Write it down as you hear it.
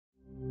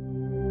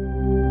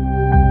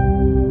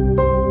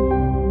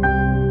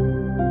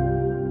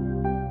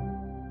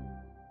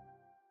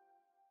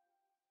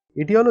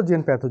Etiology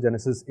and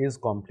pathogenesis is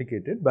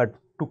complicated, but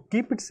to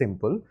keep it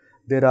simple,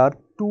 there are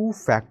two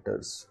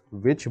factors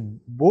which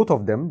both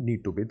of them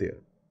need to be there.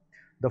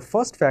 The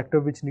first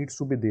factor which needs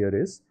to be there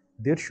is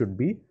there should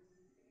be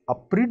a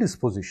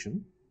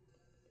predisposition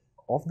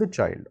of the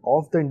child,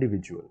 of the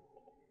individual,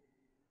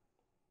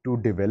 to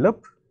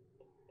develop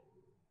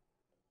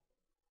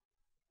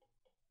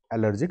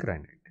allergic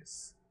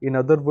rhinitis. In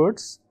other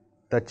words,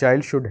 the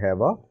child should have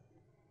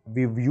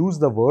we've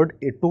used the word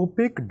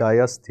atopic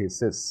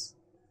diasthesis.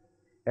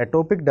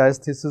 Atopic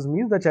diasthesis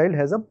means the child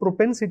has a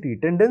propensity,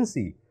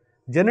 tendency,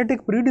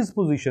 genetic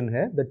predisposition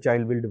hai, the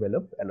child will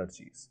develop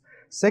allergies.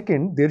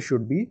 Second, there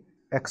should be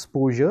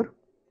exposure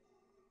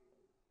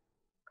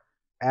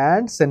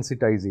and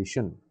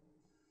sensitization.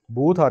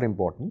 Both are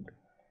important.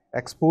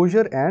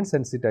 Exposure and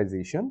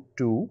sensitization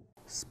to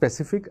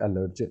specific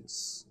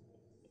allergens.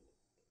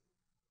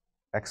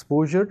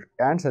 Exposure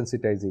and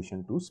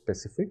sensitization to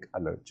specific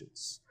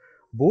allergens.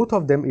 Both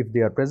of them, if they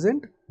are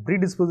present,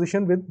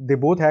 predisposition with, they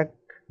both have,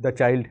 the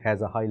child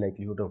has a high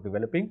likelihood of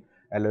developing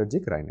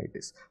allergic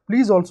rhinitis.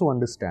 Please also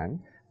understand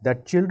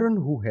that children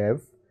who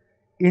have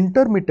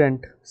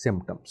intermittent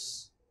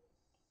symptoms,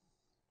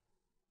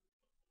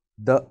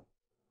 the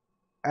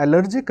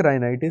allergic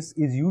rhinitis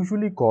is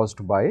usually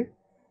caused by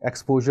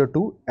exposure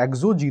to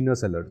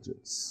exogenous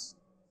allergens.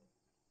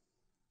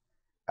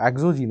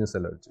 Exogenous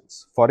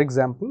allergens, for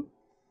example,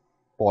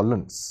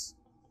 pollens.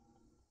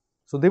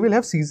 So they will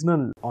have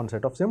seasonal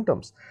onset of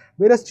symptoms.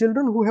 Whereas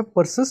children who have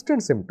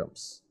persistent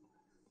symptoms,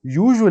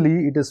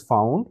 usually it is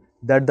found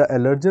that the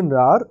allergens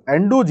are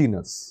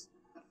endogenous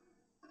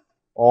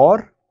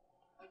or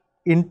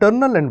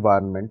internal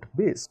environment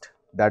based.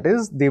 That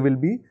is, they will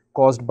be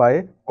caused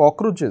by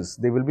cockroaches,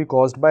 they will be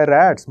caused by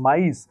rats,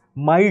 mice,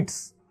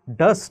 mites,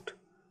 dust,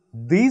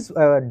 these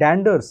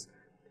danders,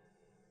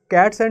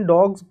 cats and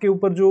dogs ke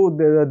upar jo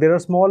there are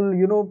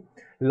small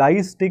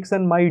lice, ticks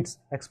and mites,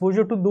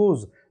 exposure to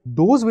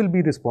those will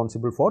be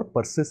responsible for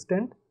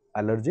persistent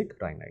allergic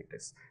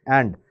rhinitis.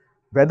 And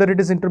whether it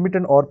is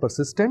intermittent or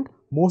persistent,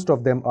 most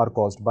of them are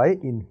caused by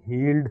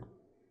inhaled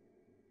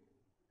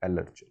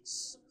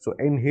allergens. So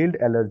inhaled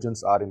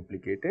allergens are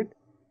implicated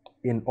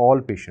in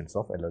all patients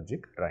of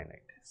allergic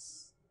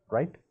rhinitis,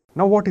 right?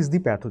 Now, what is the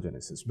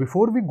pathogenesis?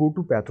 Before we go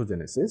to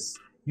pathogenesis,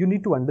 you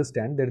need to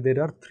understand that there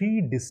are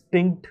three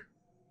distinct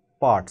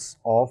parts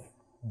of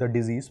the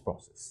disease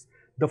process.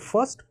 The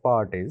first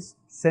part is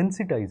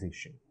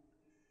sensitization.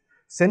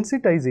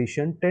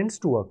 Sensitization tends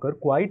to occur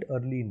quite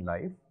early in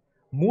life.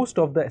 Most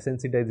of the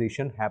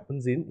sensitization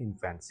happens in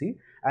infancy,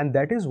 and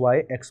that is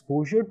why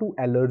exposure to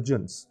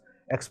allergens,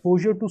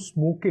 exposure to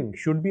smoking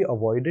should be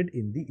avoided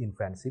in the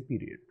infancy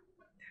period.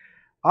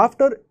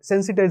 After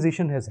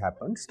sensitization has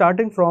happened,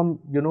 starting from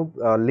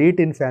late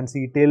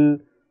infancy till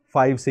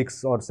 5,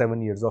 6 or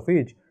 7 years of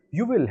age,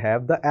 you will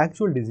have the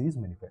actual disease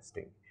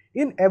manifesting.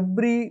 In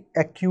every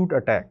acute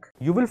attack,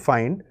 you will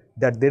find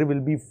that there will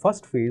be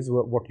first phase,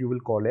 what you will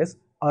call as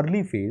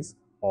early phase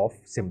of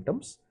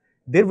symptoms.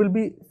 There will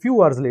be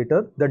few hours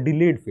later the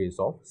delayed phase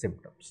of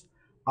symptoms.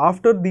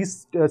 After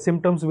these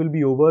symptoms will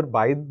be over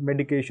by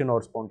medication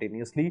or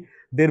spontaneously,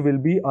 there will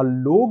be a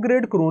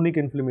low-grade chronic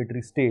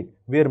inflammatory state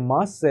where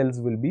mast cells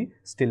will be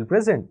still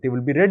present. They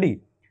will be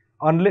ready.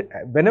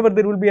 Whenever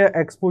there will be an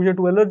exposure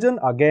to allergen,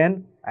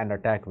 again an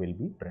attack will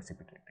be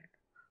precipitated.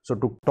 So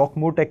to talk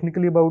more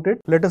technically about it,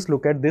 let us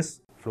look at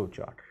this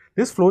flowchart.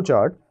 This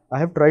flowchart, I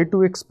have tried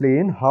to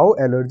explain how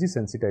allergy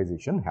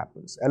sensitization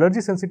happens. Allergy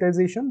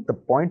sensitization, the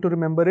point to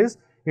remember is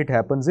it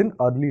happens in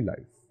early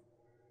life.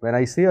 When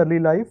I say early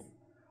life,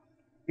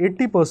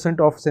 80%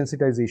 of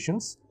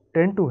sensitizations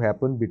tend to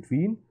happen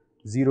between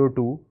 0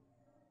 to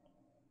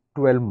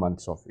 12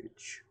 months of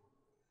age.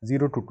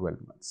 0 to 12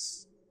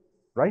 months,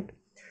 right?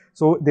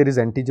 So there is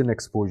antigen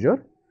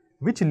exposure,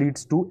 which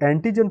leads to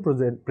antigen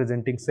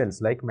presenting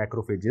cells like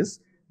macrophages.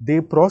 They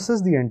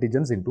process the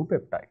antigens into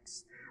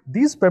peptides.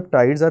 These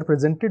peptides are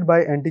presented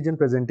by antigen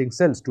presenting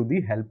cells to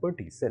the helper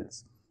T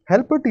cells.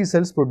 Helper T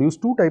cells produce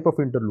two types of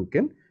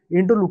interleukin,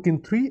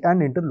 interleukin 3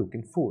 and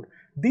interleukin 4.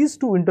 These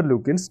two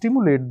interleukins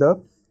stimulate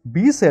the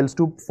B cells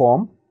to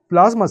form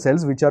plasma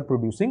cells which are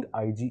producing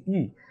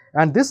IgE.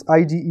 And this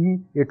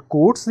IgE, it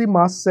coats the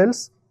mast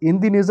cells in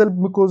the nasal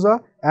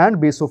mucosa and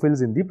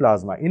basophils in the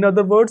plasma. In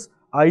other words,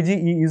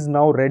 IgE is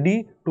now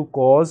ready to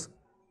cause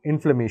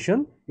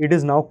inflammation. It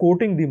is now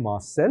coating the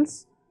mast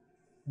cells.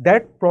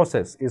 That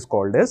process is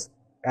called as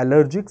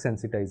allergic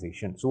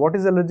sensitization. So what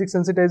is allergic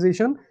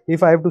sensitization?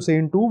 If I have to say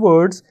in 2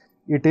 words,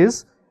 it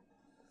is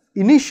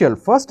initial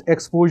first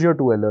exposure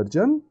to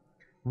allergen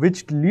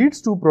which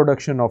leads to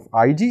production of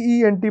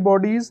IgE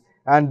antibodies,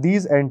 and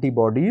these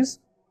antibodies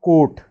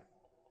coat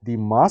the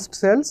mast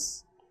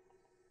cells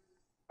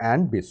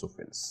and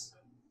basophils.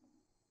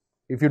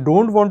 If you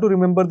don't want to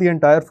remember the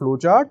entire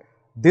flowchart,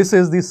 this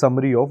is the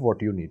summary of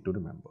what you need to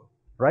remember,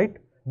 right?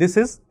 This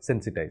is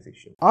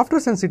sensitization. After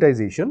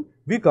sensitization,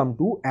 we come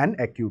to an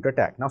acute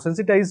attack. Now,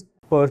 sensitized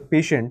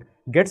patient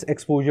gets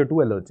exposure to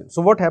allergens.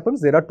 So, what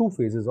happens? There are 2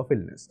 phases of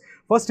illness.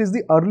 First is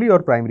the early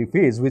or primary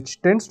phase,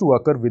 which tends to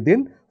occur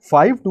within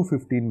 5 to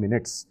 15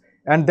 minutes.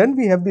 And then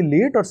we have the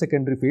late or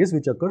secondary phase,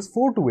 which occurs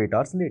 4 to 8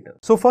 hours later.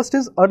 So first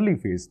is early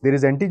phase. There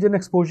is antigen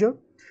exposure.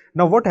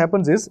 Now what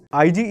happens is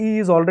IgE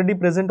is already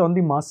present on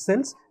the mast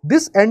cells.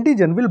 This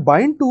antigen will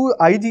bind to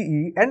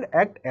IgE and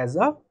act as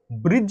a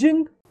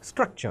bridging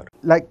structure.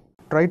 Like,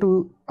 try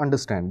to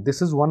understand,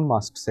 this is one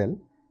mast cell,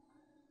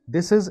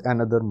 this is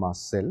another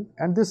mast cell,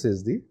 and this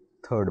is the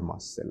third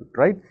mast cell,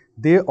 right?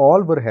 They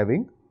all were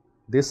having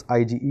this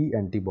IgE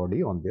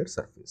antibody on their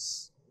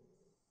surface.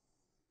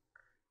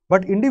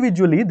 But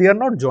individually, they are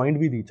not joined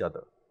with each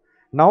other.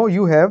 Now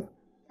you have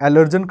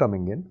allergen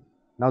coming in.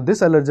 Now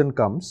this allergen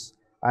comes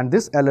and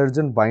this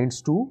allergen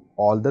binds to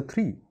all the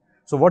three.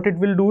 So what it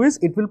will do is,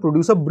 it will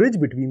produce a bridge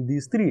between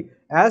these three.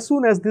 As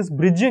soon as this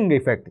bridging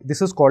effect,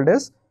 this is called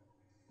as,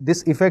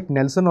 this effect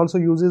Nelson also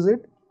uses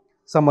it,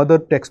 some other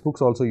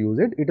textbooks also use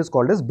it, it is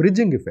called as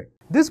bridging effect.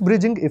 This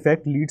bridging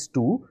effect leads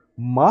to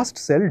mast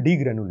cell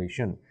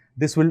degranulation.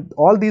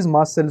 All these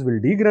mast cells will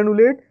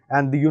degranulate,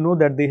 and you know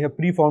that they have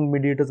preformed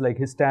mediators like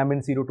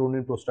histamine,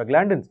 serotonin,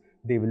 prostaglandins.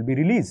 They will be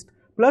released.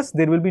 Plus,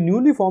 there will be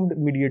newly formed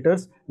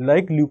mediators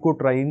like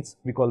leukotrienes,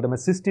 we call them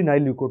as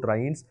cystenyl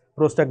leukotrienes,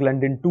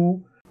 prostaglandin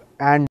 2,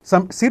 and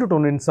some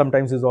serotonin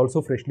sometimes is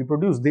also freshly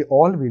produced. They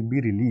all will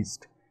be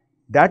released.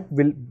 That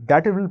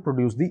will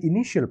produce the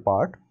initial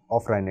part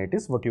of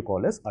rhinitis, what you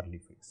call as early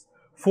phase.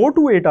 4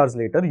 to 8 hours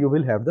later, you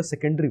will have the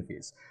secondary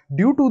phase.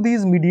 Due to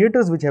these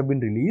mediators which have been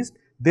released,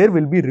 there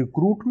will be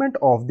recruitment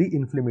of the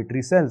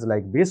inflammatory cells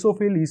like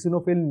basophil,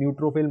 eosinophil,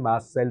 neutrophil,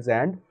 mast cells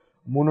and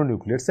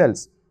mononuclear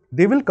cells.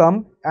 They will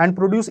come and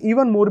produce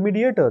even more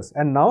mediators,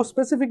 and now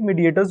specific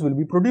mediators will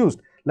be produced.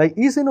 Like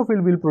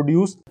eosinophil will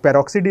produce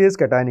peroxidase,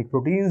 cationic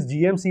proteins,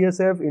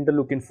 GM-CSF,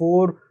 interleukin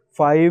 4,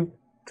 5,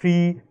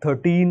 3,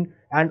 13,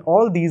 and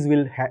all these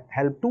will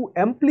help to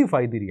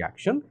amplify the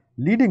reaction,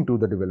 leading to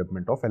the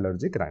development of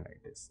allergic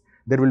rhinitis.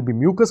 There will be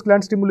mucus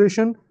gland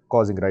stimulation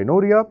causing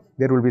rhinorrhea.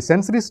 There will be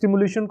sensory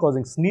stimulation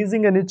causing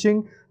sneezing and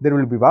itching. There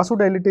will be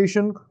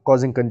vasodilatation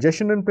causing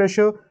congestion and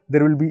pressure.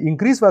 There will be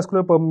increased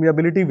vascular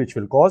permeability, which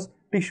will cause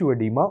tissue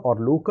edema or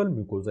local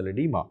mucosal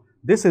edema.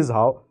 This is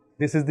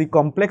the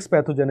complex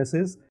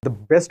pathogenesis. The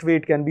best way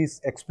it can be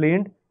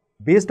explained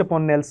based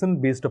upon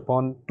Nelson, based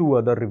upon 2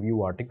 other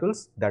review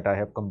articles that I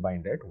have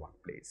combined at one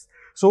place.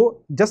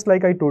 So just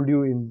like I told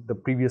you in the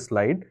previous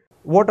slide,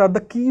 what are the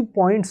key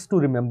points to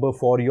remember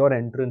for your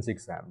entrance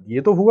exam?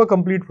 Ye to hua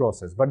complete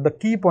process, but the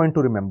key point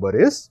to remember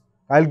is,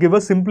 I'll give a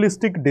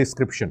simplistic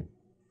description.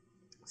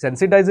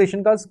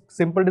 Sensitization ka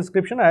simple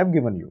description I have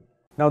given you.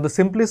 Now the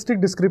simplistic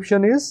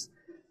description is,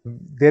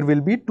 there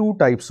will be 2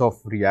 types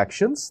of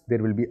reactions.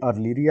 There will be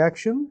early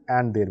reaction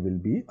and there will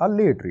be a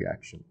late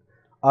reaction.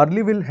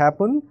 Early will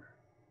happen,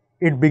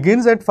 it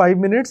begins at 5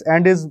 minutes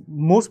and is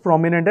most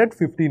prominent at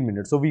 15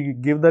 minutes. So we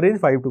give the range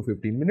 5 to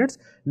 15 minutes.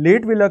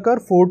 Late will occur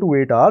 4 to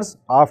 8 hours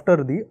after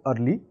the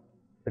early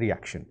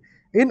reaction.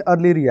 In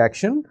early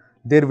reaction,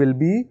 there will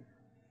be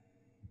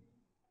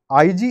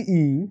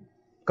IgE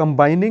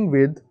combining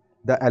with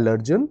the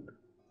allergen.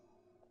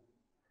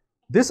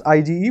 This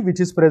IgE, which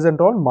is present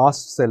on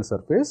mast cell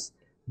surface,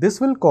 this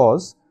will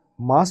cause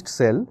mast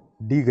cell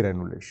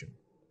degranulation,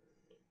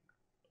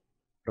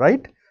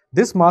 right?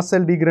 This mast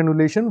cell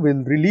degranulation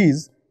will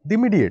release the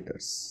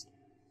mediators.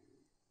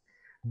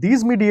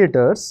 These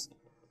mediators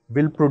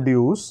will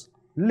produce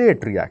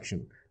late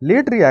reaction.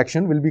 Late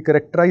reaction will be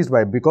characterized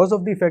by, because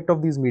of the effect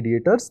of these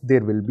mediators,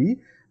 there will be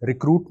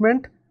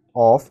recruitment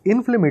of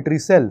inflammatory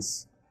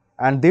cells,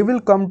 and they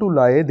will come to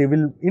lie, they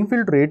will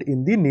infiltrate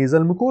in the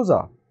nasal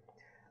mucosa.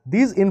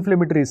 These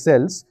inflammatory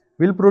cells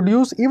will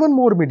produce even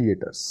more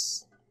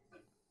mediators,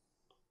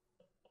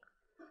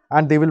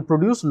 and they will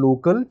produce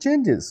local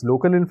changes,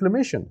 local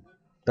inflammation.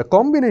 The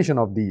combination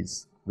of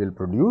these will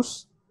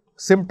produce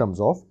symptoms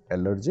of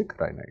allergic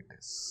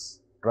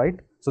rhinitis, right?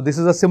 So this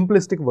is a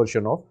simplistic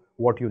version of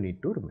what you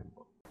need to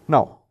remember.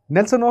 Now,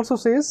 Nelson also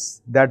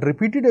says that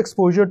repeated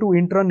exposure to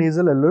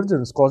intranasal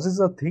allergens causes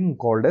a thing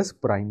called as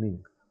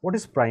priming. What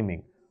is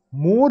priming?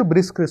 More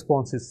brisk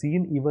response is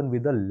seen even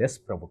with a less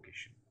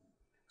provocation.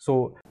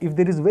 So, if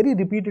there is very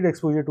repeated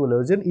exposure to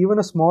allergen, even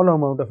a small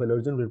amount of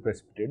allergen will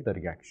precipitate the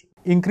reaction.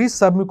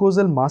 Increased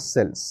submucosal mast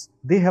cells,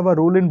 they have a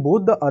role in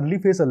both the early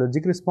phase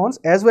allergic response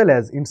as well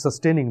as in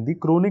sustaining the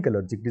chronic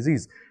allergic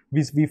disease.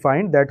 We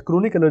find that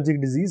chronic allergic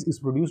disease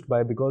is produced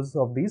by, because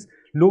of these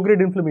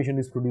low-grade inflammation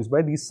is produced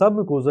by these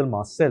submucosal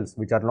mast cells,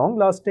 which are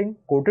long-lasting,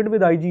 coated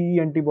with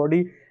IgE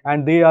antibody,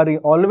 and they are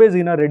always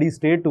in a ready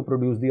state to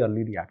produce the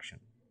early reaction.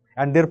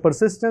 And their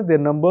persistence, their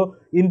number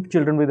in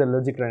children with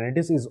allergic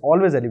rhinitis is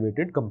always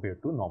elevated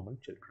compared to normal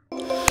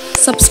children.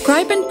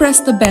 Subscribe and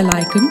press the bell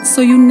icon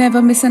so you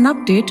never miss an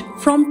update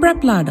from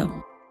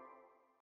PrepLadder.